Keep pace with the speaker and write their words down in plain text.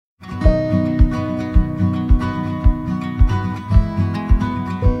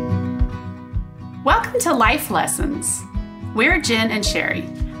to Life Lessons. We're Jen and Sherry.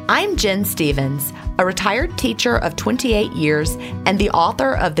 I'm Jen Stevens, a retired teacher of 28 years and the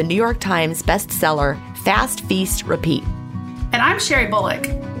author of the New York Times bestseller, Fast, Feast, Repeat. And I'm Sherry Bullock.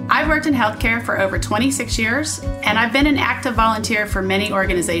 I've worked in healthcare for over 26 years, and I've been an active volunteer for many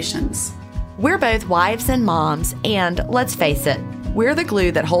organizations. We're both wives and moms, and let's face it, we're the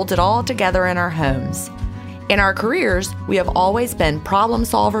glue that holds it all together in our homes. In our careers, we have always been problem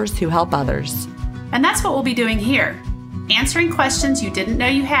solvers who help others. And that's what we'll be doing here, answering questions you didn't know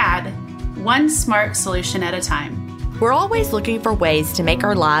you had, one smart solution at a time. We're always looking for ways to make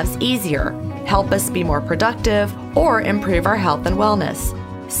our lives easier, help us be more productive, or improve our health and wellness.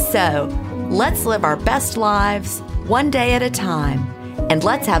 So, let's live our best lives, one day at a time, and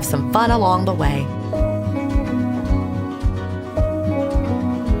let's have some fun along the way.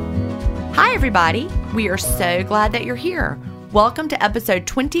 Hi, everybody. We are so glad that you're here. Welcome to episode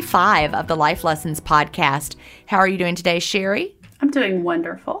 25 of the Life Lessons podcast. How are you doing today, Sherry? I'm doing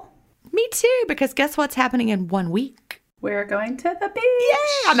wonderful. Me too, because guess what's happening in 1 week? We're going to the beach.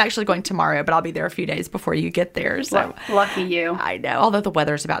 Yeah, I'm actually going tomorrow, but I'll be there a few days before you get there. So lucky you. I know, although the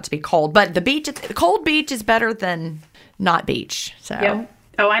weather's about to be cold, but the cold beach is better than not beach. So. Yep.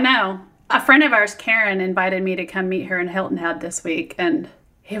 Oh, I know. A friend of ours, Karen, invited me to come meet her in Hilton Head this week, and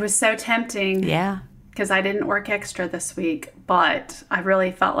it was so tempting. Yeah. Because I didn't work extra this week, but I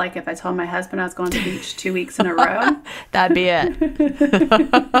really felt like if I told my husband I was going to the beach 2 weeks in a row, that'd be it.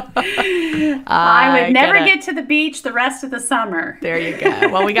 I would never get to the beach the rest of the summer. There you go.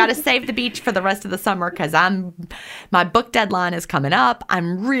 Well, we got to save the beach for the rest of the summer because my book deadline is coming up.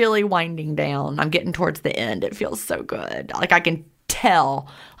 I'm really winding down. I'm getting towards the end. It feels so good. Like I can tell,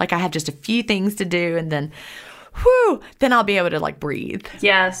 like I have just a few things to do, and then then I'll be able to breathe.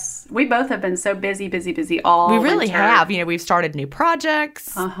 Yes. We both have been so busy all We really winter. have. You know, we've started new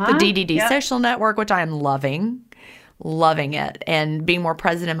projects, the DDD Social Network, which I am loving it. And being more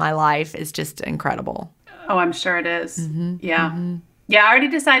present in my life is just incredible. Oh, I'm sure it is. Mm-hmm. Yeah. Mm-hmm. Yeah, I already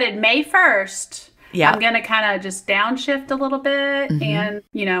decided May 1st. Yeah. I'm going to kind of just downshift a little bit and,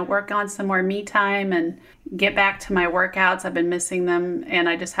 work on some more me time and get back to my workouts. I've been missing them and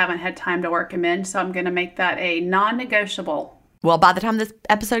I just haven't had time to work them in. So I'm going to make that a non-negotiable. Well, by the time this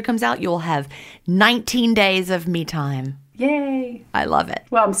episode comes out, you'll have 19 days of me time. Yay. I love it.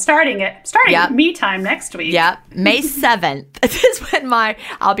 Well, I'm starting me time next week. Yeah. May 7th is when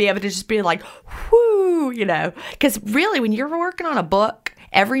I'll be able to just be like, whoo, because really when you're working on a book,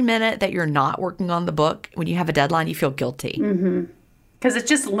 every minute that you're not working on the book, when you have a deadline, you feel guilty. Mm-hmm. Because it's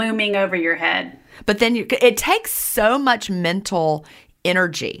just looming over your head. But then it takes so much mental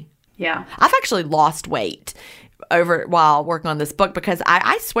energy. Yeah. I've actually lost weight while working on this book because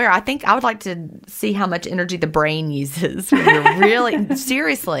I swear, I think I would like to see how much energy the brain uses when you're really,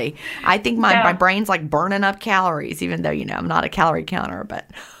 seriously. I think my brain's like burning up calories, even though, I'm not a calorie counter,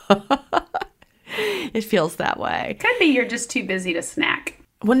 but it feels that way. Could be you're just too busy to snack.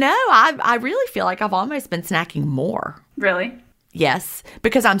 Well, no, I really feel like I've almost been snacking more. Really? Yes,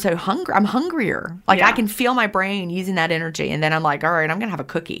 because I'm so hungry. I'm hungrier. I can feel my brain using that energy. And then I'm like, all right, I'm going to have a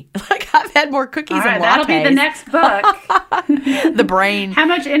cookie. I've had more cookies and lattes. That'll be the next book. The brain. How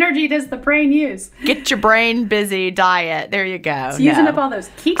much energy does the brain use? Get your brain busy diet. There you go. It's using up all those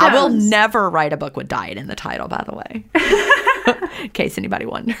ketones. I will never write a book with diet in the title, by the way. In case anybody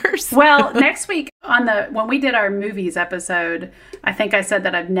wonders. Well, next week when we did our movies episode, I think I said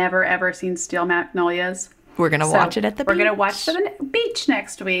that I've never, ever seen Steel Magnolias. We're going to watch it at the beach. We're going to watch it at the beach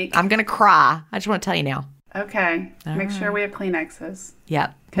next week. I'm going to cry. I just want to tell you now. Okay. Make sure we have Kleenexes.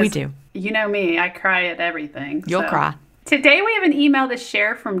 Yep, we do. You know me. I cry at everything. You'll cry. Today we have an email to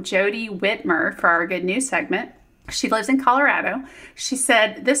share from Jody Whitmer for our Good News segment. She lives in Colorado. She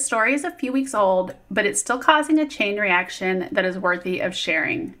said, this story is a few weeks old, but it's still causing a chain reaction that is worthy of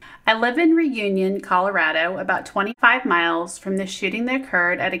sharing. I live in Reunion, Colorado, about 25 miles from the shooting that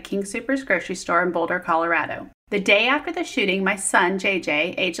occurred at a King Soopers grocery store in Boulder, Colorado. The day after the shooting, my son,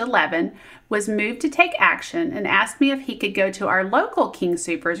 JJ, age 11, was moved to take action and asked me if he could go to our local King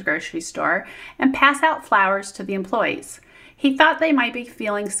Soopers grocery store and pass out flowers to the employees. He thought they might be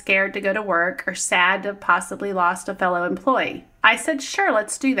feeling scared to go to work or sad to have possibly lost a fellow employee. I said, sure,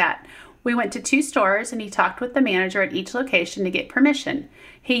 let's do that. We went to 2 stores and he talked with the manager at each location to get permission.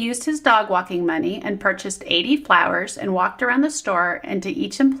 He used his dog walking money and purchased 80 flowers and walked around the store, and to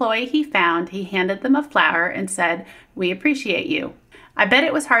each employee he found, he handed them a flower and said, we appreciate you. I bet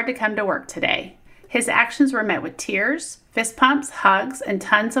it was hard to come to work today. His actions were met with tears, fist pumps, hugs, and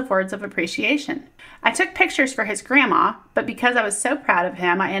tons of words of appreciation. I took pictures for his grandma, but because I was so proud of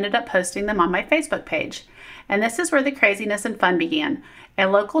him, I ended up posting them on my Facebook page. And this is where the craziness and fun began. A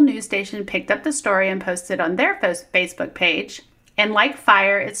local news station picked up the story and posted on their Facebook page. And like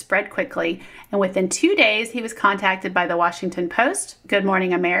fire, it spread quickly. And within 2 days, he was contacted by the Washington Post, Good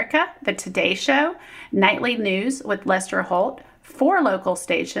Morning America, The Today Show, Nightly News with Lester Holt, 4 local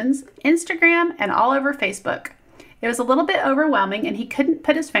stations, Instagram, and all over Facebook. It was a little bit overwhelming, and he couldn't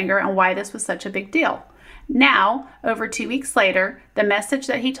put his finger on why this was such a big deal. Now, over 2 weeks later, the message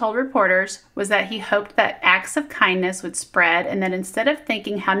that he told reporters was that he hoped that acts of kindness would spread, and that instead of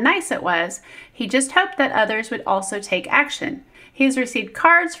thinking how nice it was, he just hoped that others would also take action. He has received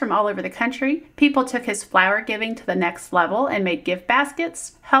cards from all over the country. People took his flower giving to the next level and made gift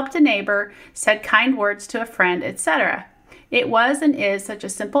baskets, helped a neighbor, said kind words to a friend, etc. It was and is such a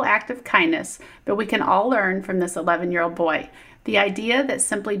simple act of kindness, but we can all learn from this 11-year-old boy. The idea that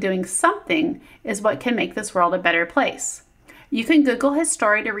simply doing something is what can make this world a better place. You can Google his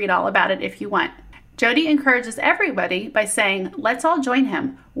story to read all about it if you want. Jody encourages everybody by saying, let's all join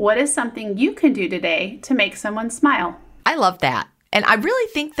him. What is something you can do today to make someone smile? I love that. And I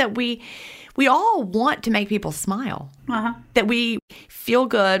really think that we all want to make people smile. That we feel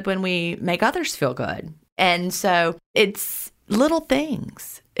good when we make others feel good. And so it's little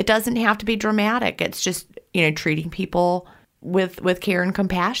things. It doesn't have to be dramatic. It's just, treating people with care and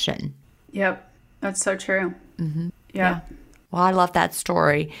compassion. Yep. That's so true. Mm-hmm. Yeah. Well, I love that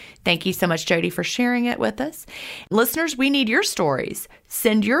story. Thank you so much, Jody, for sharing it with us. Listeners, we need your stories.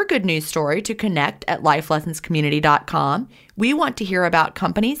 Send your good news story to connect@lifelessonscommunity.com. We want to hear about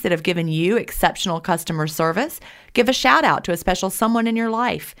companies that have given you exceptional customer service. Give a shout out to a special someone in your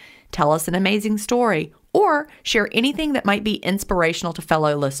life. Tell us an amazing story, or share anything that might be inspirational to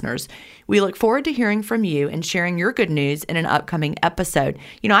fellow listeners. We look forward to hearing from you and sharing your good news in an upcoming episode.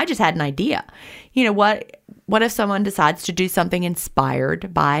 I just had an idea. What if someone decides to do something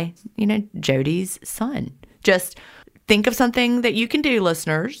inspired by, Jody's son? Just think of something that you can do,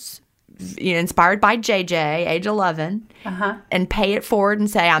 listeners, inspired by JJ, age 11, and pay it forward and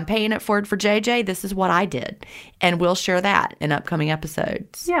say, I'm paying it forward for JJ. This is what I did. And we'll share that in upcoming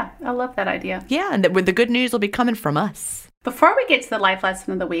episodes. Yeah, I love that idea. Yeah, and the good news will be coming from us. Before we get to the life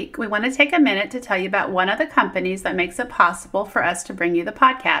lesson of the week, we want to take a minute to tell you about one of the companies that makes it possible for us to bring you the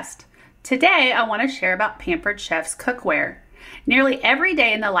podcast. Today, I want to share about Pampered Chef's cookware. Nearly every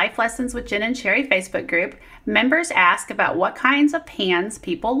day in the Life Lessons with Jen and Sherry Facebook group, members ask about what kinds of pans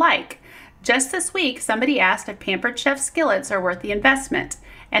people like. Just this week, somebody asked if Pampered Chef skillets are worth the investment,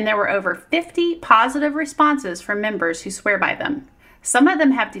 and there were over 50 positive responses from members who swear by them. Some of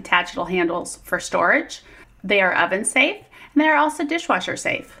them have detachable handles for storage, they are oven safe, and they are also dishwasher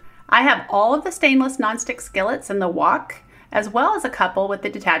safe. I have all of the stainless nonstick skillets in the wok, as well as a couple with the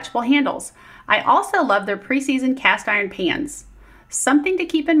detachable handles. I also love their pre-seasoned cast iron pans. Something to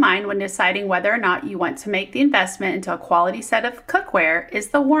keep in mind when deciding whether or not you want to make the investment into a quality set of cookware is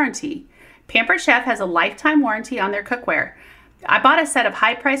the warranty. Pampered Chef has a lifetime warranty on their cookware. I bought a set of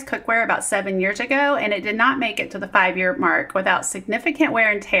high-priced cookware about 7 years ago, and it did not make it to the 5-year mark without significant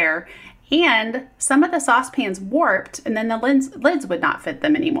wear and tear, and some of the saucepans warped, and then the lids would not fit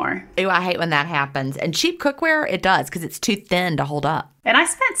them anymore. Ooh, I hate when that happens. And cheap cookware, it does, because it's too thin to hold up. And I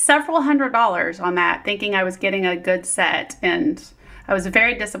spent several $100s on that, thinking I was getting a good set, and I was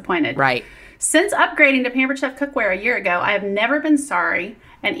very disappointed. Right. Since upgrading to Pampered Chef cookware a year ago, I have never been sorry,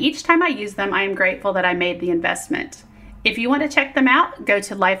 and each time I use them, I am grateful that I made the investment. If you want to check them out, go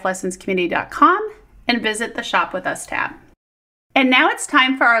to lifelessonscommunity.com and visit the Shop With Us tab. And now it's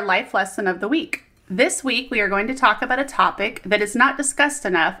time for our life lesson of the week. This week, we are going to talk about a topic that is not discussed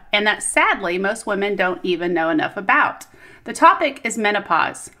enough and that sadly, most women don't even know enough about. The topic is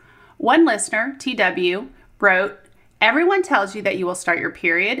menopause. One listener, TW, wrote, "Everyone tells you that you will start your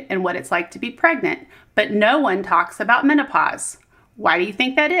period and what it's like to be pregnant, but no one talks about menopause. Why do you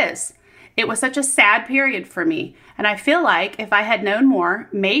think that is? It was such a sad period for me, and I feel like if I had known more,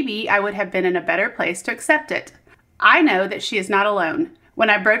 maybe I would have been in a better place to accept it. I know that she is not alone. When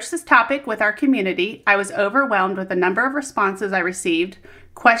I broached this topic with our community, I was overwhelmed with the number of responses I received,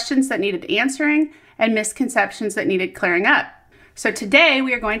 questions that needed answering, and misconceptions that needed clearing up. So today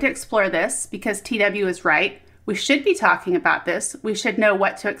we are going to explore this because TW is right. We should be talking about this. We should know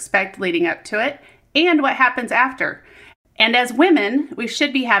what to expect leading up to it and what happens after. And as women, we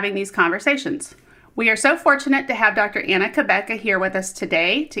should be having these conversations. We are so fortunate to have Dr. Anna Cabeca here with us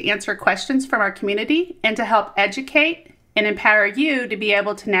today to answer questions from our community and to help educate and empower you to be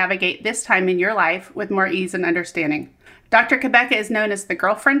able to navigate this time in your life with more ease and understanding. Dr. Cabeca is known as the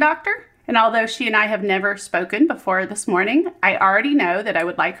girlfriend doctor, And although she and I have never spoken before this morning, I already know that I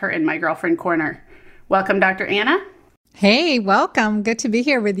would like her in my girlfriend corner. Welcome, Dr. Anna. Hey, welcome. Good to be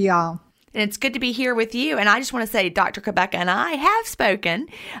here with y'all. And it's good to be here with you. And I just want to say, Dr. Rebecca and I have spoken.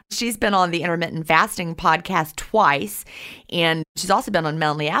 She's been on the Intermittent Fasting podcast twice, and she's also been on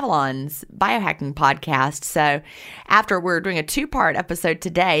Melanie Avalon's biohacking podcast. So after we're doing a 2-part episode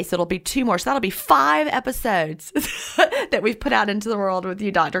today, so it'll be 2 more. So that'll be 5 episodes that we've put out into the world with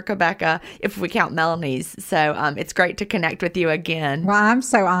you, Dr. Rebecca, if we count Melanie's. So it's great to connect with you again. Well, I'm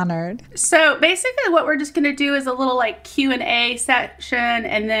so honored. So basically what we're just going to do is a little like Q&A section.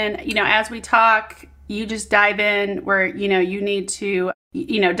 And then, as we talk, you just dive in where, you need to,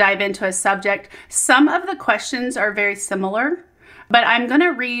 dive into a subject. Some of the questions are very similar, but I'm going to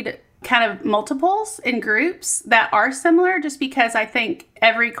read kind of multiples in groups that are similar just because I think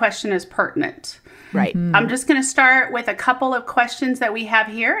every question is pertinent. Right. Mm-hmm. I'm just going to start with a couple of questions that we have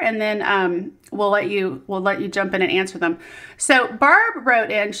here, and then we'll let you jump in and answer them. So Barb wrote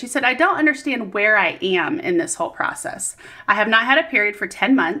in, she said, I don't understand where I am in this whole process. I have not had a period for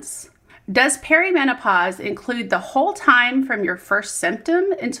 10 months. Does perimenopause include the whole time from your first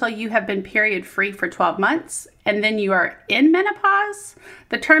symptom until you have been period free for 12 months and then you are in menopause?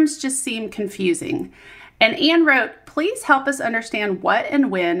 The terms just seem confusing. And Anne wrote, please help us understand what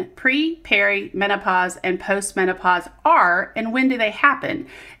and when pre, peri, menopause, and postmenopause are, and when do they happen?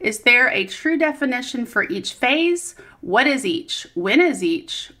 Is there a true definition for each phase? What is each? When is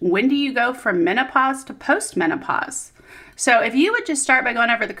each? When do you go from menopause to postmenopause? So if you would just start by going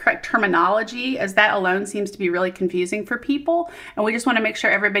over the correct terminology, as that alone seems to be really confusing for people. And we just want to make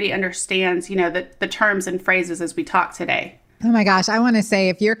sure everybody understands, the terms and phrases as we talk today. Oh my gosh, I want to say,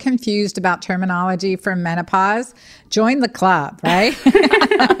 if you're confused about terminology for menopause, join the club, right?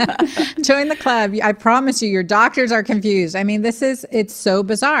 Join the club. I promise you, your doctors are confused. I mean, it's so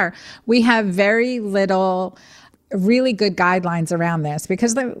bizarre. We have very little really good guidelines around this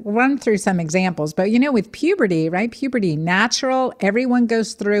because they run through some examples. But, with puberty, right? Puberty, natural, everyone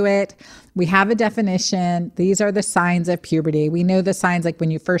goes through it. We have a definition. These are the signs of puberty. We know the signs like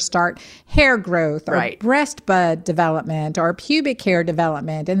when you first start hair growth or breast bud development or pubic hair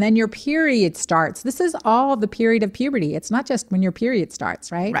development, and then your period starts. This is all the period of puberty. It's not just when your period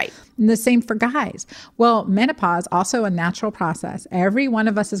starts, right? Right. And the same for guys. Well, menopause, also a natural process. Every one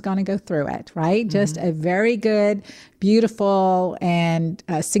of us is going to go through it, right? Mm-hmm. Just a very good, beautiful, and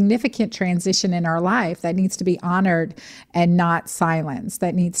significant transition in our life that needs to be honored and not silenced,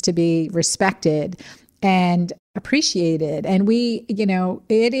 that needs to be respected and appreciated. And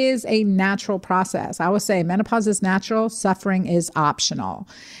it is a natural process. I will say menopause is natural, suffering is optional.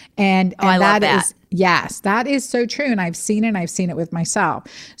 And I love that. Yes, that is so true. And I've seen it with myself.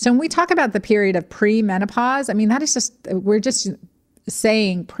 So when we talk about the period of pre-menopause, I mean, we're just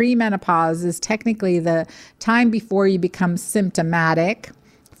saying premenopause is technically the time before you become symptomatic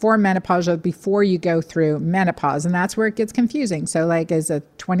for menopause, or before you go through menopause. And that's where it gets confusing. So like, is a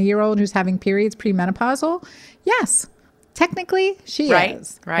 20-year-old who's having periods premenopausal? Yes. Technically, she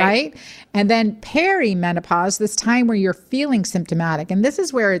is, right? And then perimenopause, this time where you're feeling symptomatic. And this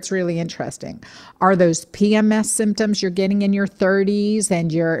is where it's really interesting. Are those PMS symptoms you're getting in your 30s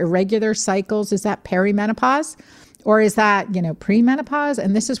and your irregular cycles, is that perimenopause? Or is that, premenopause?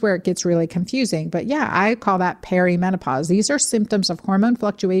 And this is where it gets really confusing. But yeah, I call that perimenopause. These are symptoms of hormone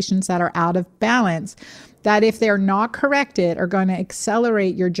fluctuations that are out of balance, that if they're not corrected are going to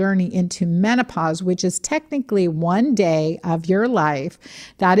accelerate your journey into menopause, which is technically one day of your life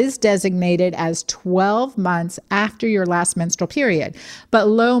that is designated as 12 months after your last menstrual period. But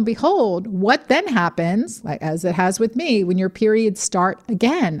lo and behold, what then happens, like as it has with me, when your periods start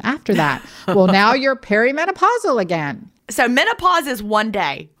again after that? Well, now you're perimenopausal again. So menopause is one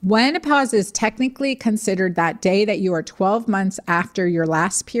day. Menopause is technically considered that day that you are 12 months after your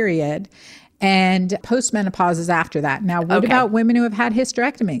last period. And postmenopause is after that. Now, what about women who have had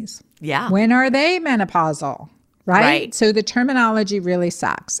hysterectomies? Yeah. When are they menopausal? Right? So the terminology really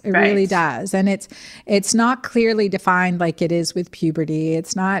sucks. It really does. And it's not clearly defined like it is with puberty.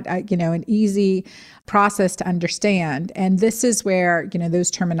 It's not, an easy process to understand. And this is where,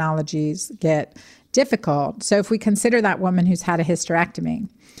 those terminologies get difficult. So if we consider that woman who's had a hysterectomy,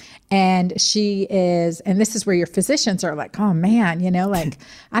 and she is, and this is where your physicians are like, oh man, like,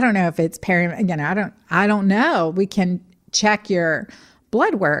 I don't know if it's I don't know. We can check your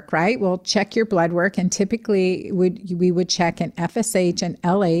blood work, right? We'll check your blood work. And typically we would check an FSH and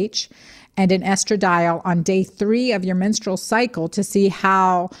LH. and an estradiol on day 3 of your menstrual cycle to see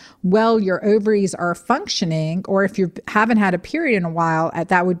how well your ovaries are functioning, or if you haven't had a period in a while,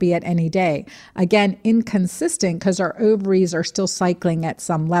 that would be at any day. Again, inconsistent because our ovaries are still cycling at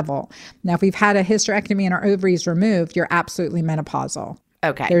some level. Now, if we've had a hysterectomy and our ovaries removed, you're absolutely menopausal.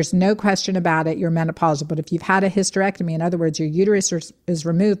 Okay. There's no question about it. You're menopausal. But if you've had a hysterectomy, in other words, your uterus is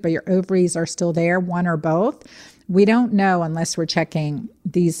removed, but your ovaries are still there, one or both, we don't know unless we're checking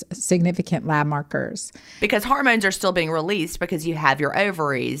these significant lab markers. Because hormones are still being released because you have your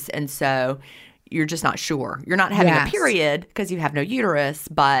ovaries. And so you're just not sure. You're not having a period because you have no uterus,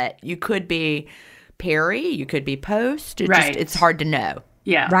 but you could be peri, you could be post. It's hard to know.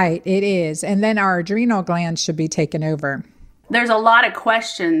 Yeah. Right. It is. And then our adrenal glands should be taken over. There's a lot of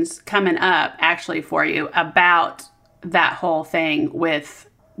questions coming up actually for you about that whole thing with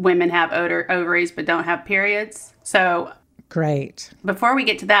women have ovaries but don't have periods. So great. Before we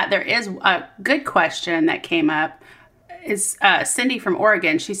get to that, there is a good question that came up. Is Cindy from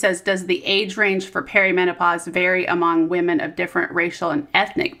Oregon. She says, does the age range for perimenopause vary among women of different racial and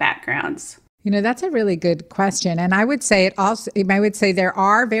ethnic backgrounds? That's a really good question. And I would say there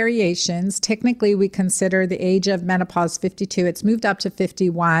are variations. Technically, we consider the age of menopause 52. It's moved up to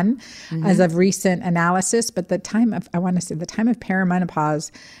 51 as of recent analysis. But the time of perimenopause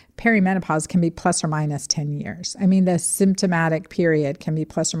can be plus or minus 10 years. I mean, the symptomatic period can be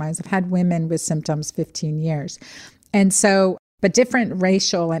plus or minus. I've had women with symptoms 15 years. And so, but different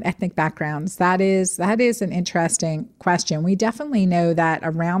racial and ethnic backgrounds, that is an interesting question. We definitely know that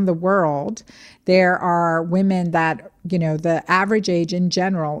around the world, there are women that, the average age in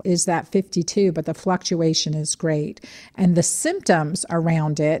general is that 52, but the fluctuation is great. And the symptoms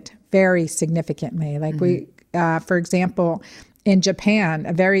around it vary significantly. Like for example, in Japan,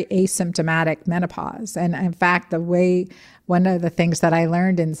 a very asymptomatic menopause. And in fact, one of the things that I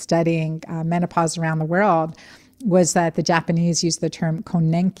learned in studying menopause around the world was that the Japanese use the term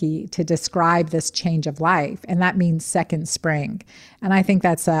konenki to describe this change of life. And that means second spring. And I think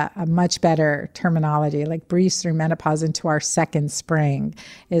that's a much better terminology, like breeze through menopause into our second spring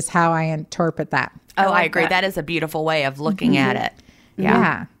is how I interpret that. Oh, I agree. That is a beautiful way of looking at it.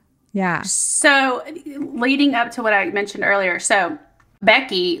 Yeah. So leading up to what I mentioned earlier, so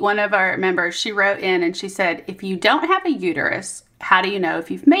Becky, one of our members, she wrote in and she said, if you don't have a uterus, how do you know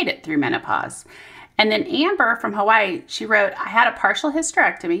if you've made it through menopause? And then Amber from Hawaii, she wrote, I had a partial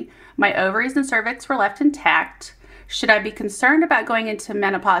hysterectomy. My ovaries and cervix were left intact. Should I be concerned about going into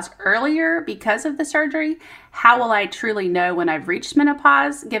menopause earlier because of the surgery? How will I truly know when I've reached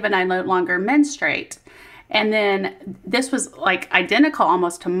menopause, given I no longer menstruate? And then this was like identical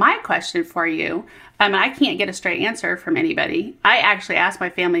almost to my question for you. I can't get a straight answer from anybody. I actually asked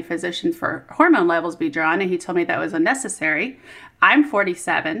my family physician for hormone levels be drawn, and he told me that was unnecessary. I'm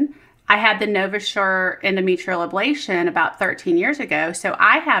 47. I had the NovaSure endometrial ablation about 13 years ago, so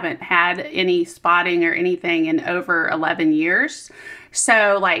I haven't had any spotting or anything in over 11 years.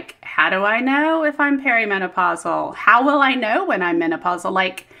 So, how do I know if I'm perimenopausal? How will I know when I'm menopausal?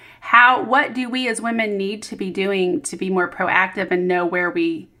 What do we as women need to be doing to be more proactive and know where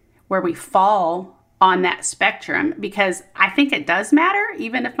we fall on that spectrum? Because I think it does matter,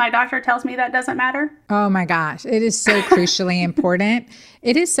 even if my doctor tells me that doesn't matter. Oh my gosh, it is so crucially important.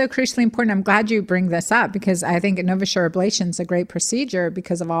 It is so crucially important. I'm glad you bring this up because I think NovaSure ablation is a great procedure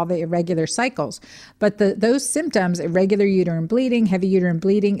because of all the irregular cycles. But those symptoms, irregular uterine bleeding, heavy uterine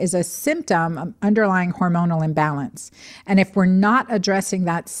bleeding, is a symptom of underlying hormonal imbalance. And if we're not addressing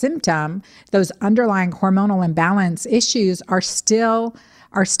that symptom, those underlying hormonal imbalance issues are still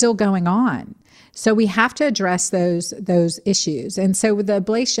going on. So we have to address those issues. And so with the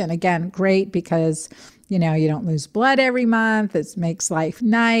ablation, again, great because, you don't lose blood every month. It makes life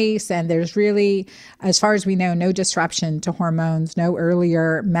nice. And there's really, as far as we know, no disruption to hormones, no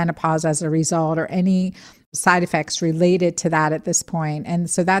earlier menopause as a result or any side effects related to that at this point. And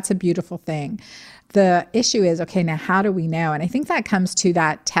so that's a beautiful thing. The issue is, okay, now how do we know? And I think that comes to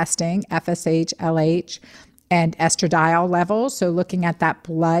that testing, FSH, LH, and estradiol levels, so looking at that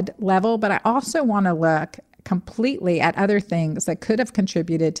blood level. But I also want to look completely at other things that could have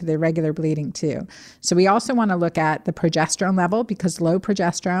contributed to the irregular bleeding too. So we also want to look at the progesterone level because low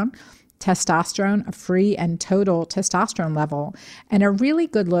progesterone, testosterone, a free and total testosterone level, and a really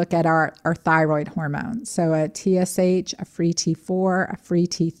good look at our thyroid hormones. So a TSH, a free T4, a free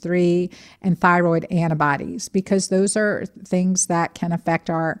T3, and thyroid antibodies, because those are things that can affect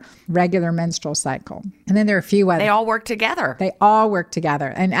our regular menstrual cycle. And then there are a few others. They all work together. They all work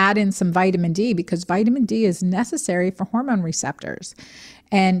together. And add in some vitamin D because vitamin D is necessary for hormone receptors.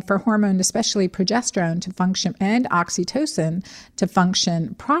 And for hormone, especially progesterone, to function and oxytocin to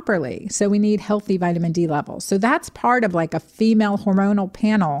function properly. So we need healthy vitamin D levels. So that's part of like a female hormonal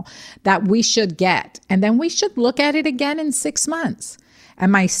panel that we should get. And then we should look at it again in 6 months.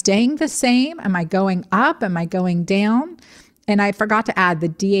 Am I staying the same? Am I going up? Am I going down? And I forgot to add the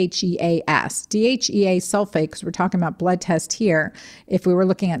DHEAS, DHEA sulfate, because we're talking about blood test here. If we were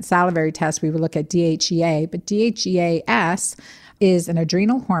looking at salivary tests, we would look at DHEA, but DHEAS is an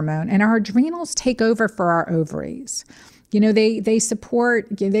adrenal hormone, and our adrenals take over for our ovaries. You know, they support,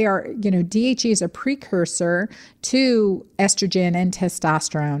 they are, you know, DHEA is a precursor to estrogen and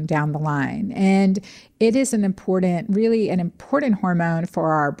testosterone down the line. And it is really an important hormone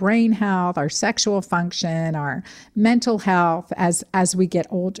for our brain health, our sexual function, our mental health as we get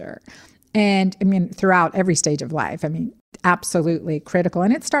older. And I mean, throughout every stage of life, I mean, absolutely critical.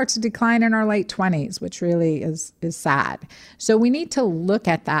 And it starts to decline in our late 20s, which really is sad. So we need to look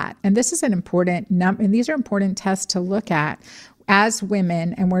at that. And this is an important and these are important tests to look at as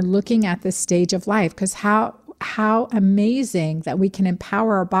women. And we're looking at this stage of life, because how amazing that we can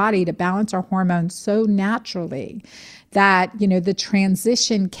empower our body to balance our hormones so naturally that, you know, the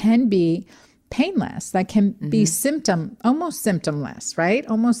transition can be painless, that can be almost symptomless, right?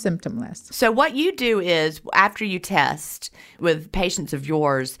 Almost symptomless. So what you do is, after you test with patients of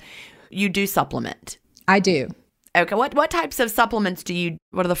yours, you do supplement. I do. Okay. What types of supplements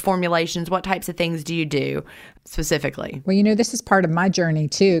what are the formulations? What types of things do you do specifically? Well, you know, this is part of my journey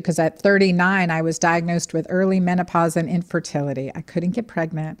too, because at 39, I was diagnosed with early menopause and infertility. I couldn't get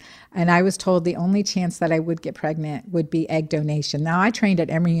pregnant. And I was told the only chance that I would get pregnant would be egg donation. Now, I trained at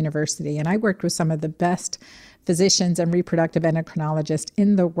Emory University, and I worked with some of the best physicians and reproductive endocrinologists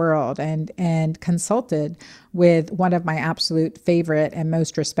in the world, and consulted with one of my absolute favorite and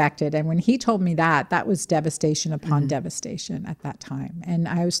most respected. And when he told me that was devastation upon devastation at that time. And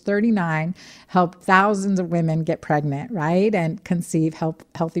I was 39, helped thousands of women get pregnant, right? And conceive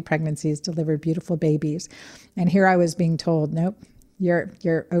healthy pregnancies, delivered beautiful babies. And here I was being told, nope,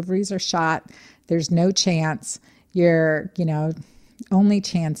 your ovaries are shot. There's no chance. Only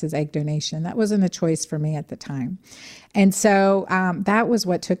chance is egg donation. That wasn't a choice for me at the time. And so that was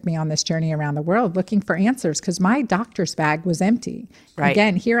what took me on this journey around the world, looking for answers, because my doctor's bag was empty. Right.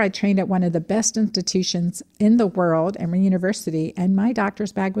 Again, here I trained at one of the best institutions in the world, Emory University, and my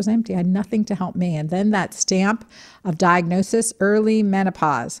doctor's bag was empty. I had nothing to help me. And then that stamp of diagnosis, early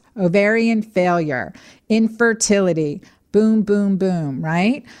menopause, ovarian failure, infertility, boom, boom, boom,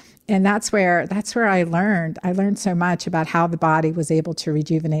 right? And that's where I learned so much about how the body was able to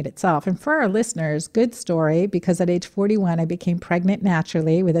rejuvenate itself. And for our listeners, good story, because at age 41, I became pregnant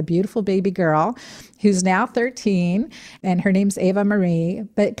naturally with a beautiful baby girl who's now 13, and her name's Ava Marie,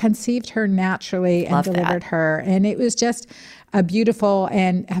 but conceived her naturally and delivered her. And it was just a beautiful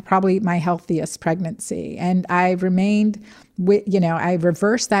and probably my healthiest pregnancy. And I remained I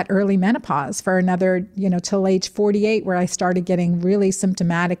reversed that early menopause for another, till age 48, where I started getting really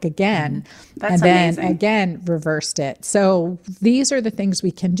symptomatic again. That's and then amazing. Again, reversed it. So these are the things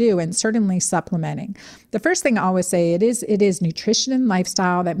we can do, and certainly supplementing. The first thing I always say, it is nutrition and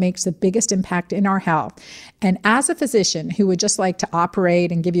lifestyle that makes the biggest impact in our health. And as a physician who would just like to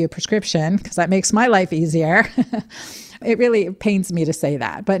operate and give you a prescription, because that makes my life easier, it really pains me to say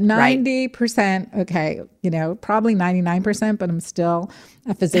that, but 90%, okay, probably 99%, but I'm still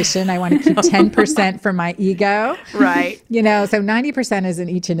a physician. I want to keep 10% for my ego. Right. So 90% is in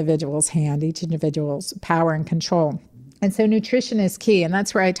each individual's hand, each individual's power and control. And so nutrition is key. And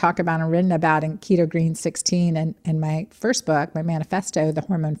that's where I talk about and written about in Keto Green 16 and my first book, my manifesto, The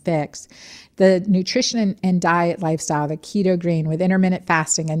Hormone Fix. The nutrition and diet lifestyle, the Keto Green, with intermittent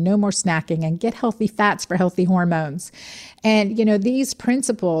fasting and no more snacking, and get healthy fats for healthy hormones. And, these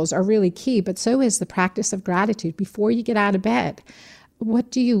principles are really key, but so is the practice of gratitude before you get out of bed. What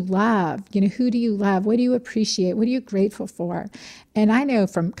do you love? Who do you love? What do you appreciate? What are you grateful for? And I know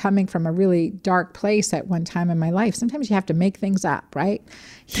from coming from a really dark place at one time in my life, sometimes you have to make things up, right?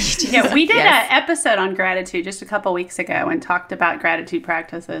 Yeah, we did an episode on gratitude just a couple weeks ago and talked about gratitude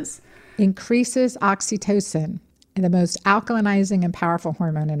practices. Increases oxytocin, the most alkalinizing and powerful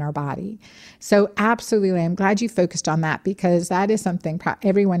hormone in our body. So absolutely, I'm glad you focused on that, because that is something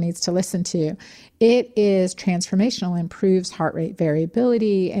everyone needs to listen to. It is transformational, improves heart rate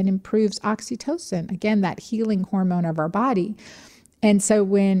variability, and improves oxytocin, again, that healing hormone of our body. And so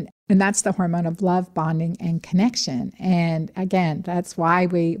and that's the hormone of love, bonding, and connection. And again, that's why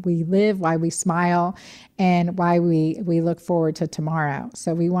we live, why we smile, and why we look forward to tomorrow.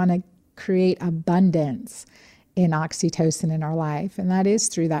 So we want to create abundance in oxytocin in our life. And that is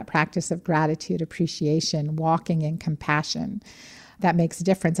through that practice of gratitude, appreciation, walking in compassion. that makes a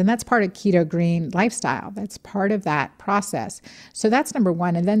difference. And that's part of keto green lifestyle. That's part of that process. So that's number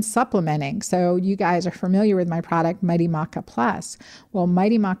one. And then supplementing. So you guys are familiar with my product, Mighty Maca Plus. Well,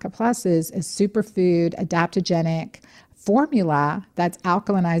 Mighty Maca Plus is a superfood adaptogenic formula that's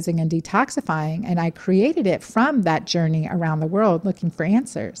alkalinizing and detoxifying. And I created it from that journey around the world looking for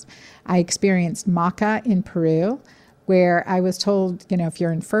answers. I experienced maca in Peru, where I was told, if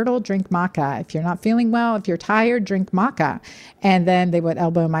you're infertile, drink maca. If you're not feeling well, if you're tired, drink maca. And then they would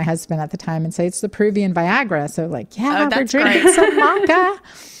elbow my husband at the time and say, it's the Peruvian Viagra. So we're drinking some maca.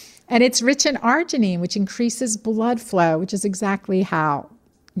 And it's rich in arginine, which increases blood flow, which is exactly how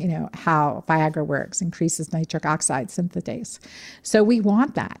Viagra works, increases nitric oxide synthetase. So we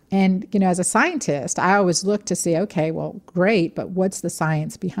want that. And, as a scientist, I always look to see, okay, well, great, but what's the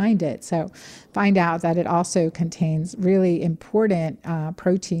science behind it? So find out that it also contains really important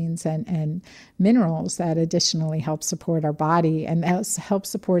proteins and minerals that additionally help support our body and help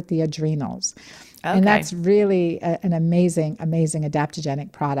support the adrenals. Okay. And that's really an amazing, amazing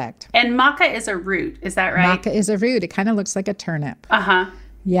adaptogenic product. And maca is a root, is that right? Maca is a root. It kind of looks like a turnip. Uh-huh.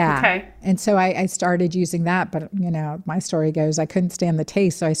 Yeah. Okay. And so I started using that, but my story goes, I couldn't stand the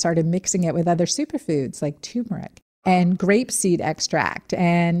taste. So I started mixing it with other superfoods like turmeric and grapeseed extract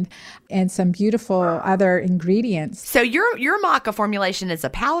and some beautiful other ingredients. So your maca formulation is a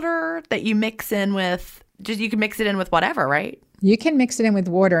powder that you mix in with, you can mix it in with whatever, right? You can mix it in with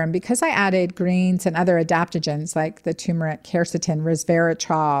water. And because I added greens and other adaptogens like the turmeric, quercetin,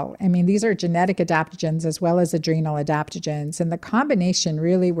 resveratrol, these are genetic adaptogens as well as adrenal adaptogens. And the combination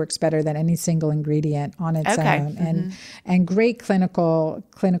really works better than any single ingredient on its own. And great clinical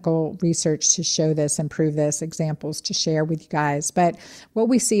research to show this and prove this, examples to share with you guys. But what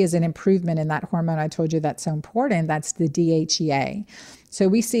we see is an improvement in that hormone I told you that's so important. That's the DHEA. So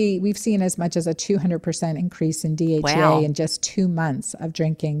we've seen as much as a 200% increase in DHEA in just 2 months of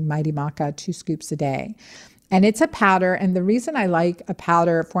drinking Mighty Maca 2 scoops a day. And it's a powder. And the reason I like a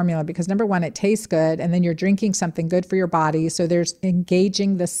powder formula, because number one, it tastes good. And then you're drinking something good for your body. So there's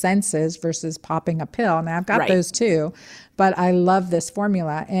engaging the senses versus popping a pill. Now I've got those too, but I love this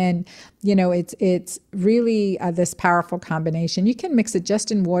formula. And, it's really this powerful combination. You can mix it just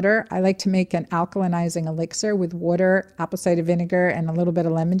in water. I like to make an alkalinizing elixir with water, apple cider vinegar, and a little bit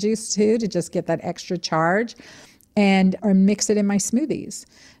of lemon juice too, to just get that extra charge. Or mix it in my smoothies.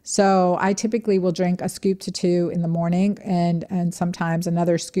 So I typically will drink a scoop to 2 in the morning and sometimes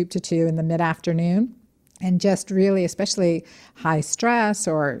another scoop to 2 in the mid-afternoon. And just really, especially high stress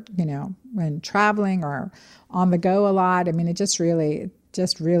or, when traveling or on the go a lot, it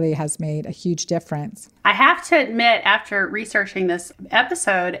just really has made a huge difference. I have to admit, after researching this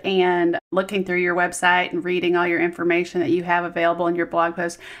episode and looking through your website and reading all your information that you have available in your blog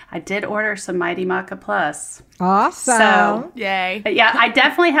post, I did order some Mighty Maca Plus. Awesome. So, yay. Yeah, I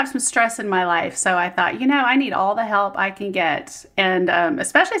definitely have some stress in my life. So I thought, I need all the help I can get. And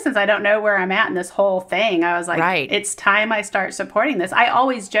especially since I don't know where I'm at in this whole thing, I was like, It's time I start supporting this. I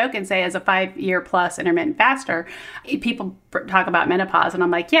always joke and say, as a 5-year plus intermittent faster, people talk about menopause. And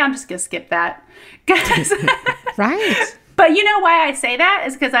I'm like, I'm just going to skip that. Right. But you know why I say that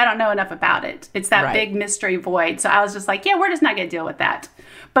is because I don't know enough about it. It's that big mystery void. So I was just like, we're just not going to deal with that.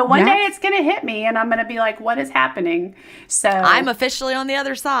 But one day it's going to hit me and I'm going to be like, what is happening? So I'm officially on the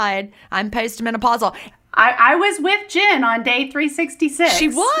other side. I'm postmenopausal. I was with Jen on day 366. She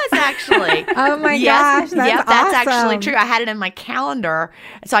was actually. Oh my gosh. That's that's awesome. actually true. I had it in my calendar.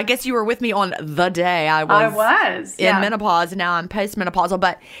 So I guess you were with me on the day I was in menopause. Now I'm postmenopausal.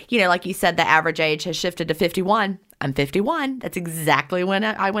 But, like you said, the average age has shifted to 51. I'm 51. That's exactly when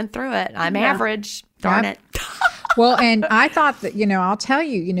I went through it. I'm average. Darn it. Well, and I thought that, I'll tell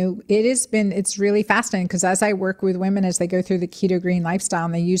you, it's really fascinating because as I work with women as they go through the keto green lifestyle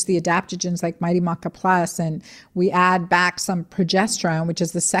and they use the adaptogens like Mighty Maca Plus, and we add back some progesterone, which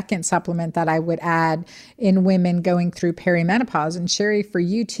is the second supplement that I would add in women going through perimenopause. And Sherry, for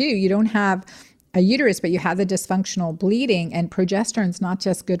you too, you don't have a uterus, but you have the dysfunctional bleeding, and progesterone is not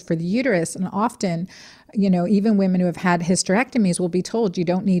just good for the uterus. And often, even women who have had hysterectomies will be told you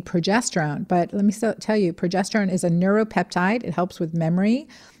don't need progesterone. But let me tell you, progesterone is a neuropeptide. It helps with memory.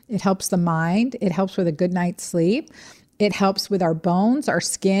 It helps the mind. It helps with a good night's sleep. It helps with our bones, our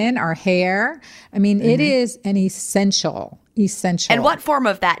skin, our hair. It is an essential. And what form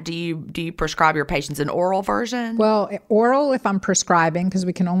of that do you prescribe your patients? An oral version? Well, oral if I'm prescribing, because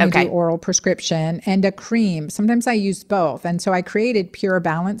we can only do oral prescription, and a cream. Sometimes I use both. And so I created Pure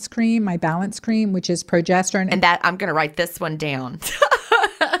Balance Cream, my Balance Cream, which is progesterone. And that I'm going to write this one down.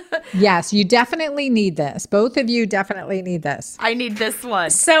 Yes, you definitely need this. Both of you definitely need this. I need this one.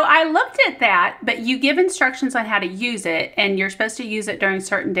 So I looked at that, but you give instructions on how to use it, and you're supposed to use it during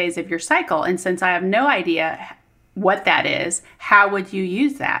certain days of your cycle. And since I have no idea what that is, how would you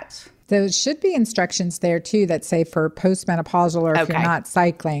use that? There should be instructions there too that say for postmenopausal or if you're not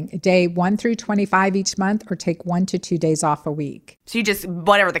cycling, day 1 through 25 each month, or take 1 to 2 days off a week. So you just,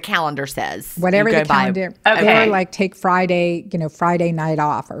 whatever the calendar says. Whatever the calendar, Okay. or like take Friday, Friday night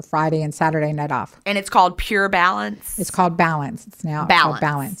off, or Friday and Saturday night off. And it's called Pure Balance. It's called Balance. It's now Balance. called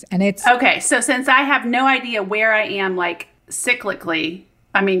Balance. And it's Okay, so since I have no idea where I am, like cyclically,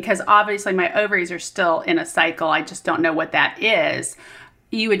 I mean, because obviously my ovaries are still in a cycle, I just don't know what that is.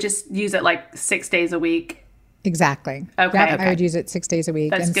 You would just use it like 6 days a week. exactly. Okay. Yep, Okay. I would use it 6 days a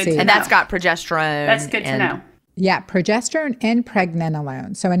week. That's and good see. to And know. that's got progesterone. That's good to and- know. Yeah, progesterone and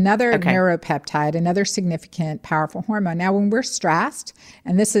pregnenolone. So another neuropeptide, another significant, powerful hormone. Now, when we're stressed,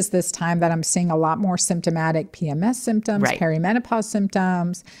 and this is this time that I'm seeing a lot more symptomatic PMS symptoms, Right. perimenopause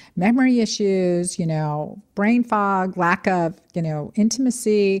symptoms, memory issues, brain fog, lack of,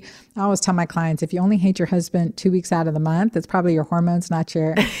 intimacy. I always tell my clients, if you only hate your husband 2 weeks out of the month, it's probably your hormones, not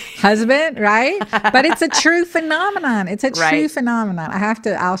your husband, right? But it's a true phenomenon. It's a true Right. phenomenon.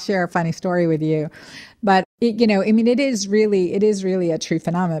 I'll share a funny story with you. But it is really a true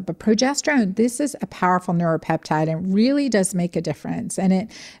phenomenon. But progesterone, this is a powerful neuropeptide and really does make a difference. And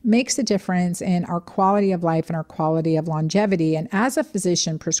it makes a difference in our quality of life and our quality of longevity. And as a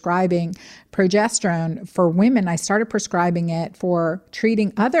physician prescribing progesterone for women, I started prescribing it for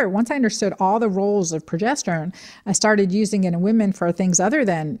treating once I understood all the roles of progesterone, I started using it in women for things other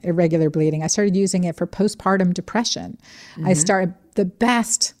than irregular bleeding. I started using it for postpartum depression. I started the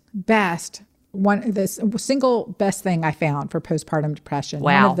single best thing I found for postpartum depression.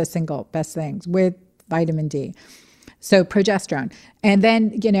 Wow. One of the single best things with vitamin D. So progesterone. And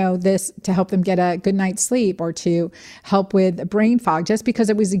then, this to help them get a good night's sleep or to help with brain fog, just because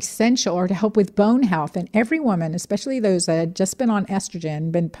it was essential, or to help with bone health. And every woman, especially those that had just been on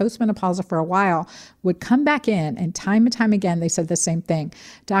estrogen, been postmenopausal for a while, would come back in, and time again, they said the same thing.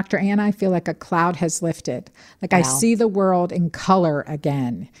 Dr. Ann, I feel like a cloud has lifted. Like I see the world in color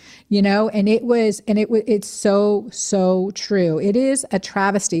again, and it's so true. It is a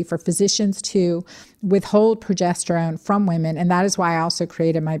travesty for physicians to withhold progesterone from women. And that is why I also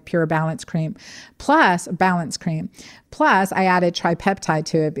created my Pure Balance Cream Plus, I added tripeptide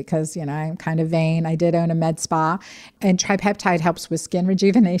to it because, I'm kind of vain. I did own a med spa, and tripeptide helps with skin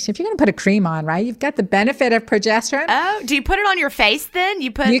rejuvenation. If you're going to put a cream on, right, you've got the benefit of progesterone. Oh, do you put it on your face then?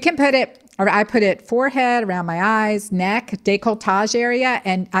 You can put it, or I put it forehead, around my eyes, neck, décolletage area.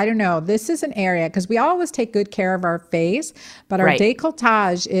 And I don't know, this is an area, because we always take good care of our face, but our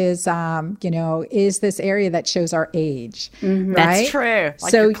décolletage is this area that shows our age. Mm-hmm. Right? That's true.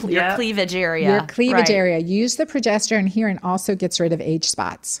 Like So your cleavage area. Your cleavage area. Use the progesterone here, and also gets rid of age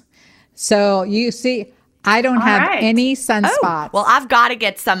spots. So you see, I don't have any sunspots. Well, I've got to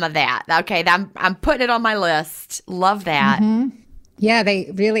get some of that. Okay, I'm putting it on my list. Love that. Mm-hmm. Yeah, they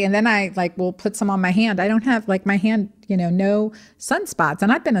really, and then I will put some on my hand. I don't have my hand, no sunspots.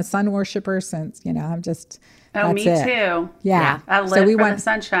 And I've been a sun worshiper since, I'm just, Oh, that's me it. too. Yeah. I live for the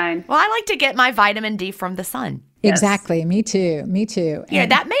sunshine. Well, I like to get my vitamin D from the sun. Exactly. Me too. Yeah,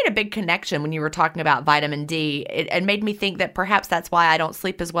 that made a big connection when you were talking about vitamin D. It made me think that perhaps that's why I don't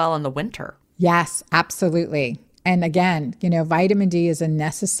sleep as well in the winter. Yes, absolutely. And again, vitamin D is a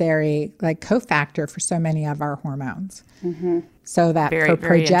necessary cofactor for so many of our hormones. Mm-hmm. So that for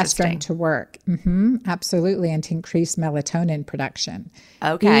progesterone to work. Mm-hmm, absolutely. And to increase melatonin production.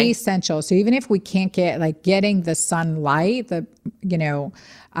 Okay. Essential. So even if we can't get getting the sunlight, the,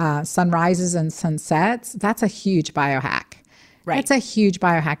 sunrises and sunsets, that's a huge biohack. Right. It's a huge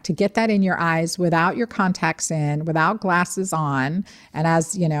biohack to get that in your eyes without your contacts in, without glasses on. And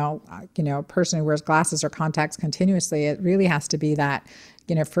as, a person who wears glasses or contacts continuously, it really has to be that,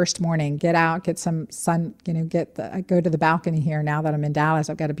 first morning, get out, get some sun, I go to the balcony here now that I'm in Dallas.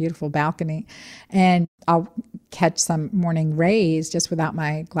 I've got a beautiful balcony, and I'll catch some morning rays just without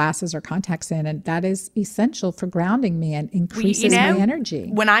my glasses or contacts in. And that is essential for grounding me and increases my energy.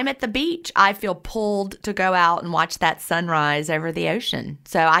 When I'm at the beach, I feel pulled to go out and watch that sunrise over the ocean.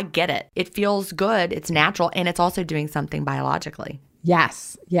 So I get it. It feels good. It's natural. And it's also doing something biologically.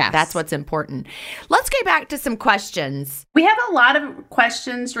 Yes. That's what's important. Let's get back to some questions. We have a lot of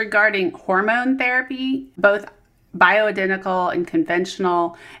questions regarding hormone therapy, both bioidentical and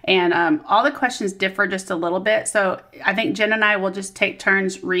conventional, and all the questions differ just a little bit. So I think Jen and I will just take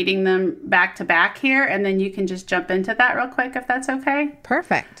turns reading them back to back here, and then you can just jump into that real quick if that's okay.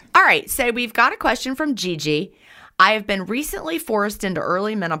 Perfect. All right. So we've got a question from Gigi. I have been recently forced into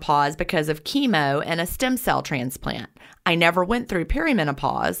early menopause because of chemo and a stem cell transplant. I never went through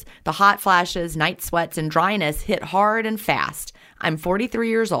perimenopause. The hot flashes, night sweats, and dryness hit hard and fast. I'm 43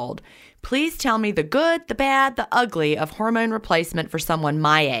 years old. Please tell me the good, the bad, the ugly of hormone replacement for someone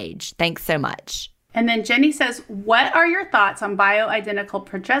my age. Thanks so much. And then Jenny says, what are your thoughts on bioidentical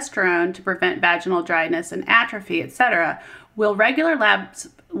progesterone to prevent vaginal dryness and atrophy, etc.? Will regular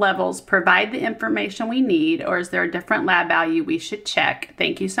levels provide the information we need, or is there a different lab value we should check?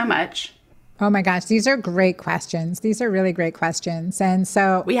 Thank you so much. Oh my gosh, these are great questions. These are really great questions. And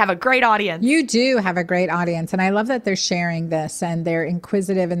so we have a great audience. You do have a great audience. And I love that they're sharing this and they're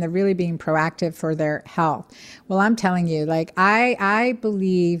inquisitive and they're really being proactive for their health. Well, I'm telling you, like, I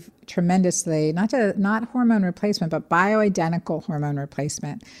believe tremendously, not hormone replacement, but bioidentical hormone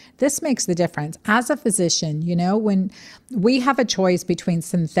replacement. This makes the difference. As a physician, you know, when we have a choice between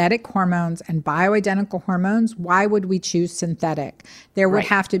synthetic hormones and bioidentical hormones, why would we choose synthetic? There would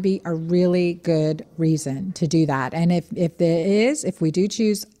have to be a really good reason to do that. And if we do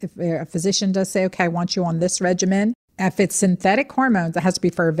choose, if a physician does say, okay, I want you on this regimen, if it's synthetic hormones, it has to be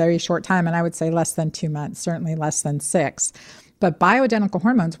for a very short time. And I would say less than 2 months, certainly less than 6. But bioidentical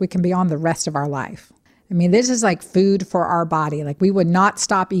hormones, we can be on the rest of our life. I mean, this is like food for our body. Like, we would not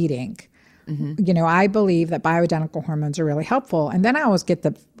stop eating. Mm-hmm. You know, I believe that bioidentical hormones are really helpful. And then I always get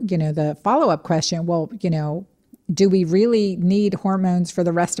the follow-up question, well, you know, do we really need hormones for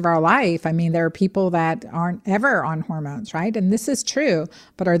the rest of our life? I mean, there are people that aren't ever on hormones, right? And this is true,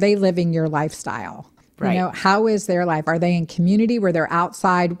 but are they living your lifestyle? Right. You know, how is their life? Are they in community where they're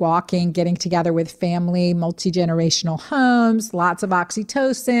outside walking, getting together with family, multi-generational homes, lots of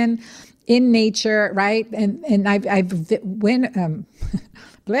oxytocin, in nature, right? And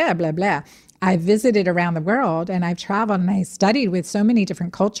blah, blah, blah. I visited around the world and I've traveled and I studied with so many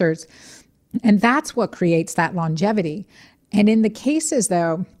different cultures. And that's what creates that longevity. And in the cases,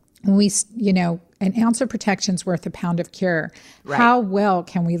 though, an ounce of protection is worth a pound of cure. Right. How well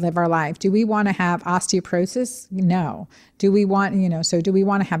can we live our life? Do we want to have osteoporosis? No. Do we want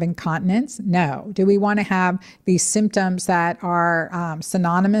to have incontinence? No. Do we want to have these symptoms that are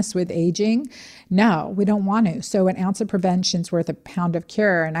synonymous with aging? No, we don't want to. So an ounce of prevention is worth a pound of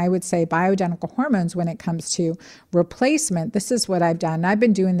cure. And I would say bioidentical hormones, when it comes to replacement, this is what I've done. I've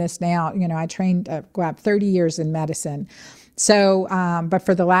been doing this now. You know, I trained 30 years in medicine. So, but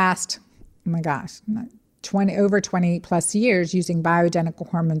for the last, oh my gosh, 20 plus years using bioidentical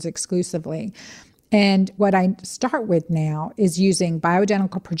hormones exclusively. And what I start with now is using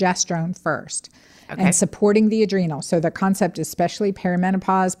bioidentical progesterone first and supporting the adrenal. So the concept, especially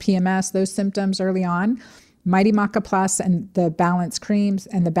perimenopause, PMS, those symptoms early on, Mighty Maca Plus and the Balance Creams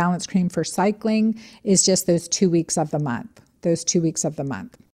and the Balance Cream for cycling is just those 2 weeks of the month,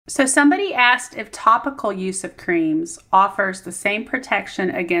 So somebody asked if topical use of creams offers the same protection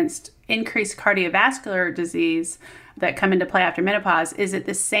against increased cardiovascular disease that come into play after menopause. Is it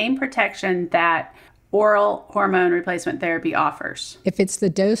the same protection that oral hormone replacement therapy offers? If it's the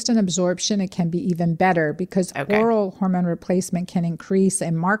dose and absorption, it can be even better because oral hormone replacement can increase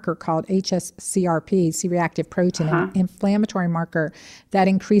a marker called hsCRP, C-reactive protein, an inflammatory marker that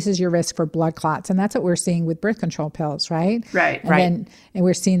increases your risk for blood clots. And that's what we're seeing with birth control pills, right? Right. And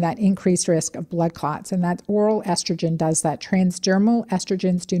we're seeing that increased risk of blood clots. And that oral estrogen does that. Transdermal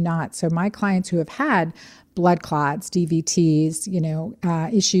estrogens do not. So my clients who have had blood clots, DVTs,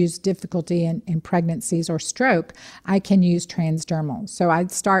 issues, difficulty in pregnancies or stroke, I can use transdermal. So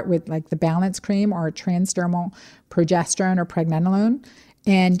I'd start with like the Balance Cream or transdermal progesterone or pregnenolone,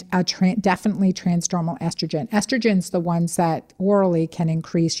 and definitely transdermal estrogen. Estrogen's the ones that orally can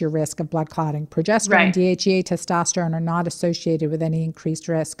increase your risk of blood clotting. Progesterone, DHEA, testosterone are not associated with any increased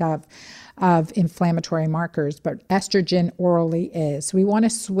risk of inflammatory markers, but estrogen orally is. So we want to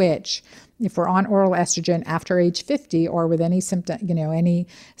switch. If we're on oral estrogen after age 50 or with any symptom, any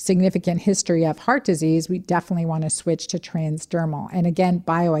significant history of heart disease, we definitely want to switch to transdermal. And again,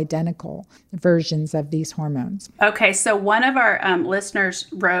 bioidentical versions of these hormones. Okay, so one of our listeners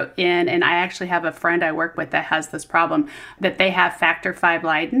wrote in, and I actually have a friend I work with that has this problem, that they have factor V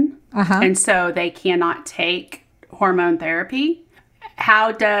Leiden, and so they cannot take hormone therapy.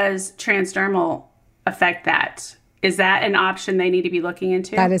 How does transdermal affect that? Is that an option they need to be looking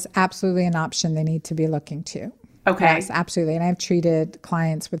into? That is absolutely an option they need to be looking to. Okay. Yes, absolutely. And I've treated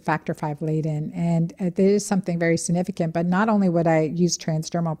clients with factor V Leiden, and it is something very significant. But not only would I use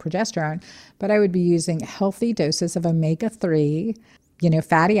transdermal progesterone, but I would be using healthy doses of omega-3,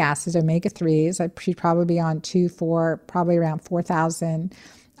 fatty acids, omega-3s. I'd probably be on probably around 4,000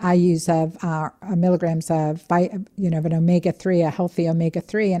 I use of milligrams of of an omega-3, a healthy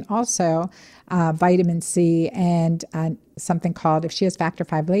omega-3, and also vitamin C and something called, if she has factor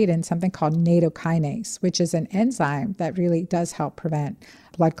V Leiden, something called nattokinase, which is an enzyme that really does help prevent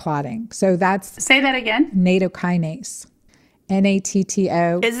blood clotting. So that's... Say that again. Nattokinase.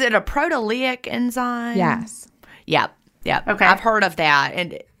 Natto. Is it a proteolytic enzyme? Yes. Yep. Okay. I've heard of that,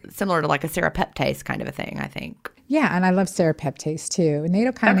 and similar to like a serrapeptase kind of a thing, I think. Yeah, and I love serrapeptase too.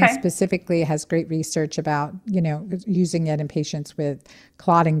 Nattokinase specifically has great research about, using it in patients with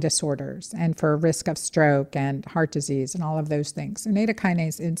clotting disorders and for risk of stroke and heart disease and all of those things. So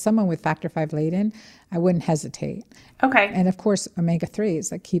nattokinase in someone with factor V Leiden, I wouldn't hesitate. Okay. And of course,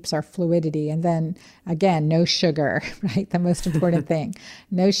 omega-3s, that keeps our fluidity. And then again, no sugar, right? The most important thing.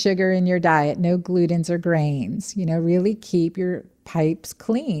 No sugar in your diet, no glutens or grains. Really keep your pipes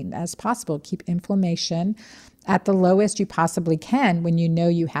clean as possible. Keep inflammation at the lowest you possibly can when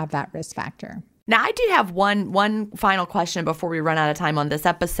you have that risk factor. Now, I do have one final question before we run out of time on this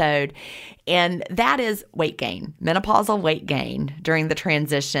episode, and that is weight gain, menopausal weight gain during the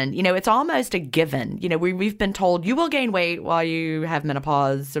transition. It's almost a given. We've been told you will gain weight while you have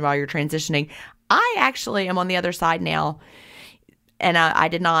menopause or while you're transitioning. I actually am on the other side now, and I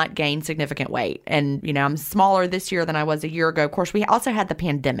did not gain significant weight. And, I'm smaller this year than I was a year ago. Of course, we also had the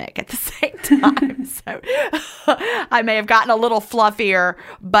pandemic at the same time. So I may have gotten a little fluffier.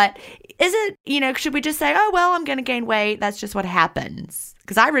 But is it, should we just say, oh, well, I'm going to gain weight. That's just what happens?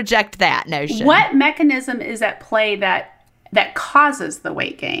 Because I reject that notion. What mechanism is at play that causes the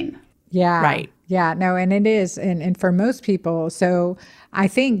weight gain? Yeah. Right. Yeah, no, and it is. And for most people, so I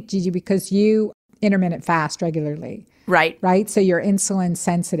think, Gigi, because you intermittent fast regularly. Right. So you're insulin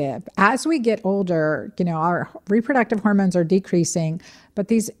sensitive. As we get older, our reproductive hormones are decreasing, but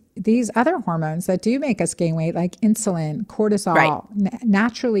these other hormones that do make us gain weight, like insulin, cortisol,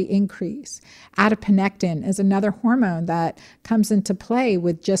 naturally increase. Adiponectin is another hormone that comes into play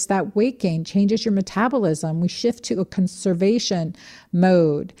with just that weight gain, changes your metabolism. We shift to a conservation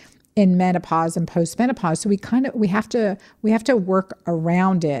mode in menopause and postmenopause. So we have to work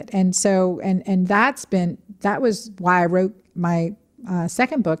around it. And so, and that was why I wrote my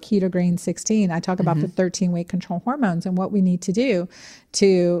second book, Keto Green 16. I talk about the 13 weight control hormones and what we need to do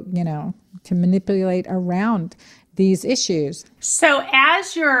to manipulate around these issues. So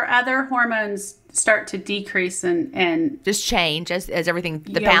as your other hormones start to decrease and just change as everything,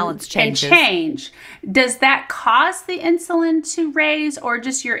 the balance changes. And change, does that cause the insulin to raise, or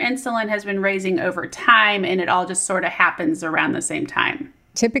just your insulin has been raising over time and it all just sort of happens around the same time?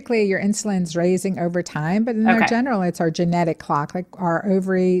 Typically, your insulin's raising over time, but in general, it's our genetic clock, like our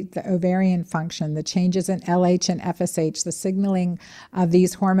ovary, the ovarian function, the changes in LH and FSH, the signaling of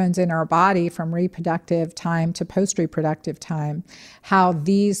these hormones in our body from reproductive time to post-reproductive time, how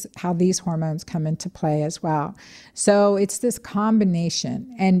these hormones come into play as well. So it's this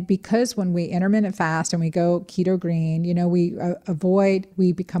combination. And because when we intermittent fast and we go keto green,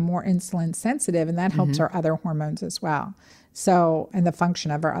 we become more insulin sensitive, and that helps our other hormones as well. So, and the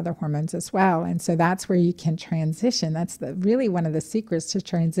function of our other hormones as well. And so that's where you can transition. That's really one of the secrets to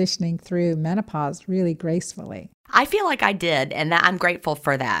transitioning through menopause really gracefully. I feel like I did, and that I'm grateful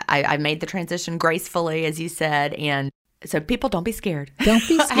for that. I made the transition gracefully, as you said, and so people, don't be scared. Don't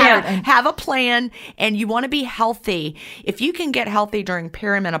be scared. Have a plan, and you want to be healthy. If you can get healthy during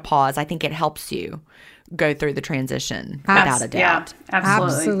perimenopause, I think it helps you go through the transition without a doubt. Yeah,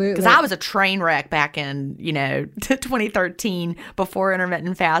 absolutely. Because I was a train wreck back in, 2013 before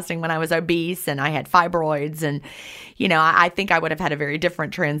intermittent fasting when I was obese and I had fibroids. And, I think I would have had a very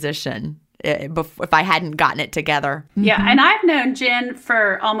different transition if I hadn't gotten it together. Yeah, and I've known Jen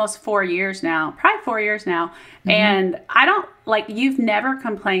for almost 4 years now, probably 4 years now. And you've never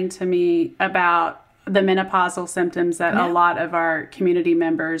complained to me about the menopausal symptoms that a lot of our community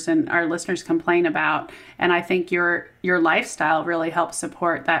members and our listeners complain about. And I think your lifestyle really helps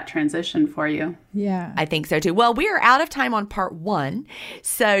support that transition for you. Yeah. I think so too. Well, we are out of time on part 1.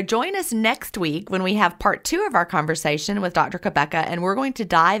 So join us next week when we have part 2 of our conversation with Dr. Cabeca, and we're going to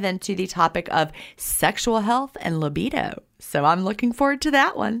dive into the topic of sexual health and libido. So I'm looking forward to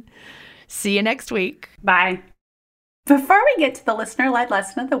that one. See you next week. Bye. Before we get to the listener-led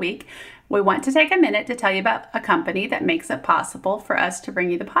lesson of the week, we want to take a minute to tell you about a company that makes it possible for us to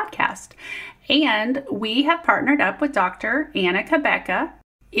bring you the podcast. And we have partnered up with Dr. Anna Cabeca.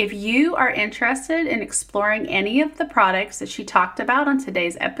 If you are interested in exploring any of the products that she talked about on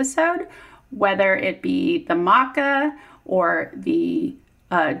today's episode, whether it be the maca or the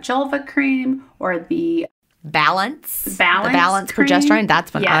Julva cream or the Balance cream, progesterone,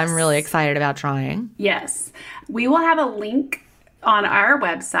 that's what I'm really excited about trying. Yes. We will have a link on our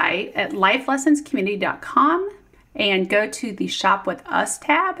website at lifelessonscommunity.com and go to the Shop With Us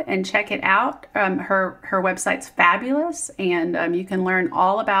tab and check it out. Her website's fabulous, and you can learn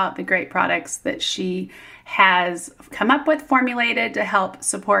all about the great products that she has come up with, formulated to help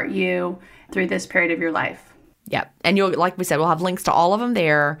support you through this period of your life. Yep. And you'll, like we said, we'll have links to all of them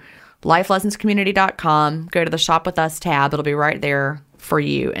there. lifelessonscommunity.com. Go to the Shop With Us tab. It'll be right there for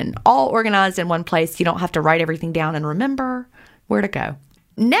you and all organized in one place. You don't have to write everything down and remember where to go.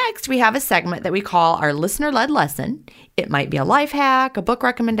 Next, we have a segment that we call our listener-led lesson. It might be a life hack, a book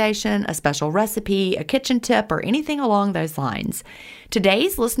recommendation, a special recipe, a kitchen tip, or anything along those lines.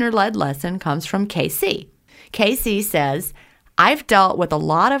 Today's listener-led lesson comes from KC. KC says, I've dealt with a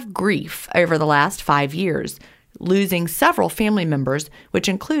lot of grief over the last 5 years, losing several family members, which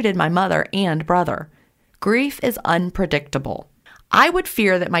included my mother and brother. Grief is unpredictable. I would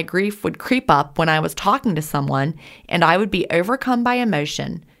fear that my grief would creep up when I was talking to someone and I would be overcome by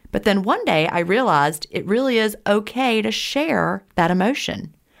emotion. But then one day I realized it really is okay to share that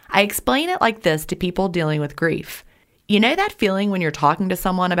emotion. I explain it like this to people dealing with grief. You know that feeling when you're talking to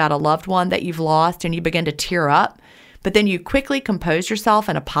someone about a loved one that you've lost and you begin to tear up, but then you quickly compose yourself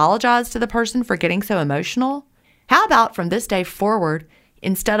and apologize to the person for getting so emotional? How about from this day forward,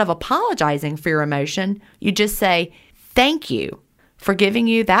 instead of apologizing for your emotion, you just say, thank you for giving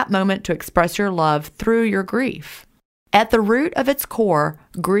you that moment to express your love through your grief. At the root of its core,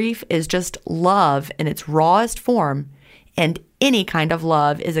 grief is just love in its rawest form, and any kind of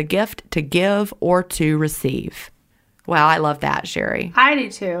love is a gift to give or to receive. Wow, I love that, Sherry. I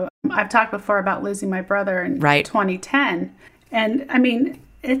do too. I've talked before about losing my brother in 2010. And I mean,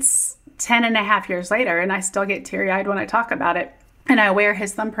 it's 10 and a half years later, and I still get teary-eyed when I talk about it. And I wear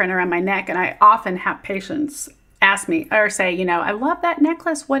his thumbprint around my neck, and I often have patients ask me or say, I love that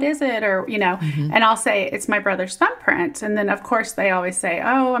necklace. What is it? Or, and I'll say, it's my brother's thumbprint. And then, of course, they always say,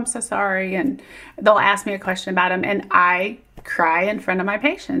 oh, I'm so sorry. And they'll ask me a question about him. And I cry in front of my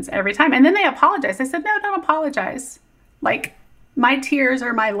patients every time. And then they apologize. I said, no, don't apologize. Like, my tears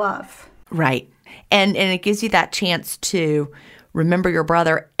are my love. Right. And it gives you that chance to remember your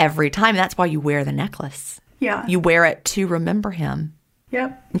brother every time. That's why you wear the necklace. Yeah. You wear it to remember him.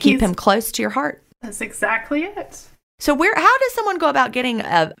 Yep. And keep him close to your heart. That's exactly it. So how does someone go about getting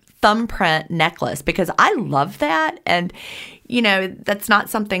a thumbprint necklace? Because I love that. And, that's not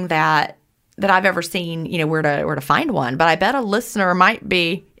something that I've ever seen, where to find one. But I bet a listener might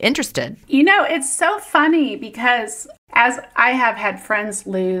be interested. It's so funny because as I have had friends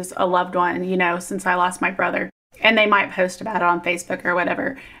lose a loved one, since I lost my brother, and they might post about it on Facebook or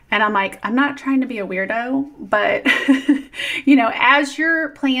whatever. And I'm like, I'm not trying to be a weirdo, but, as you're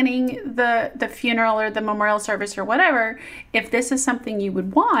planning the funeral or the memorial service or whatever, if this is something you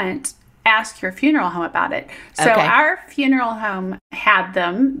would want, ask your funeral home about it. So Our funeral home had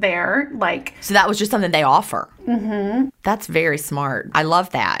them there. So that was just something they offer. Mm-hmm. That's very smart. I love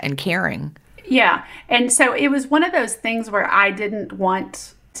that, and caring. Yeah. And so it was one of those things where I didn't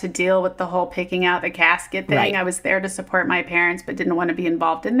want to deal with the whole picking out the casket thing. Right. I was there to support my parents, but didn't want to be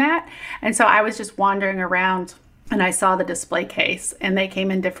involved in that. And so I was just wandering around and I saw the display case, and they came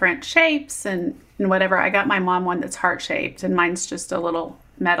in different shapes and whatever. I got my mom one that's heart shaped, and mine's just a little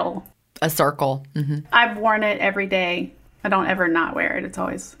metal. A circle. Mm-hmm. I've worn it every day. I don't ever not wear it. It's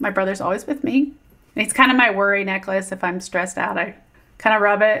always, my brother's always with me. It's kind of my worry necklace. If I'm stressed out, I kind of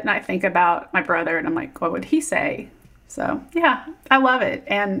rub it and I think about my brother and I'm like, what would he say? So yeah, I love it.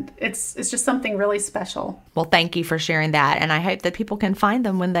 And it's just something really special. Well, thank you for sharing that. And I hope that people can find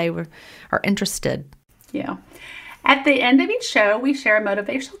them when they are interested. Yeah. At the end of each show, we share a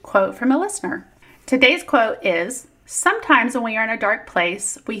motivational quote from a listener. Today's quote is, sometimes when we are in a dark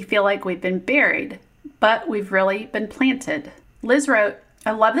place, we feel like we've been buried, but we've really been planted. Liz wrote,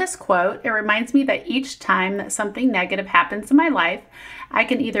 I love this quote. It reminds me that each time that something negative happens in my life, I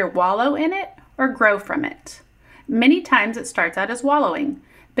can either wallow in it or grow from it. Many times it starts out as wallowing,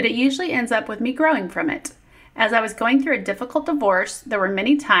 but it usually ends up with me growing from it. As I was going through a difficult divorce, there were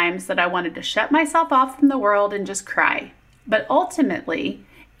many times that I wanted to shut myself off from the world and just cry. But ultimately,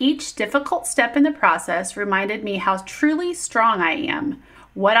 each difficult step in the process reminded me how truly strong I am,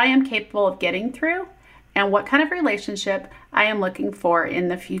 what I am capable of getting through, and what kind of relationship I am looking for in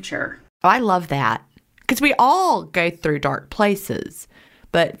the future. Oh, I love that. Because we all go through dark places.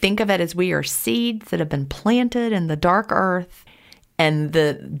 But think of it as we are seeds that have been planted in the dark earth. And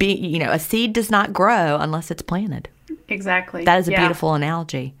a seed does not grow unless it's planted. Exactly. That is a beautiful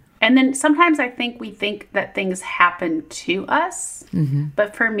analogy. And then sometimes I think we think that things happen to us. Mm-hmm.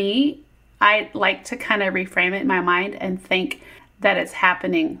 But for me, I like to kind of reframe it in my mind and think that it's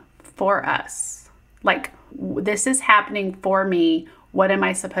happening for us. Like this is happening for me. What am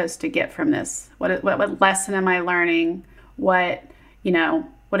I supposed to get from this? What lesson am I learning? What am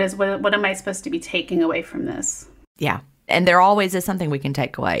I supposed to be taking away from this? Yeah. And there always is something we can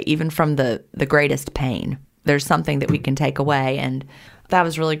take away, even from the greatest pain. There's something that we can take away. And that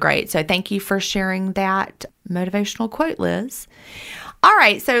was really great. So thank you for sharing that motivational quote, Liz. All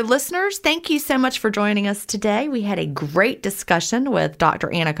right. So listeners, thank you so much for joining us today. We had a great discussion with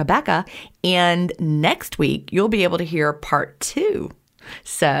Dr. Anna Cabeca. And next week, you'll be able to hear part 2.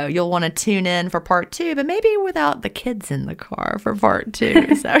 So you'll want to tune in for part 2, but maybe without the kids in the car for part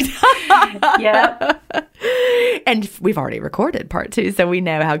 2. So Yep. And we've already recorded part 2, so we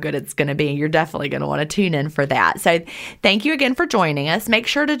know how good it's going to be. You're definitely going to want to tune in for that. So thank you again for joining us. Make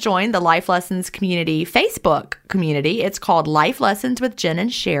sure to join the Life Lessons Community Facebook community. It's called Life Lessons with Jen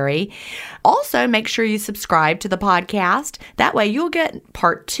and Sherry. Also, make sure you subscribe to the podcast. That way you'll get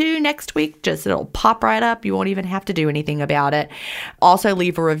part 2 next week. Just it'll pop right up. You won't even have to do anything about it. Also,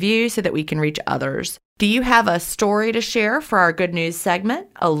 leave a review so that we can reach others. Do you have a story to share for our Good News segment,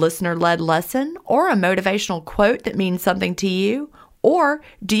 a listener-led lesson, or a motivational quote that means something to you? Or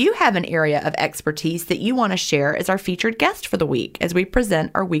do you have an area of expertise that you want to share as our featured guest for the week as we present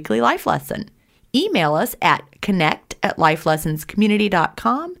our weekly life lesson? Email us at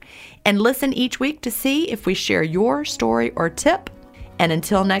connect@lifelessonscommunity.com and listen each week to see if we share your story or tip. And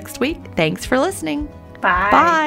until next week, thanks for listening. Bye. Bye.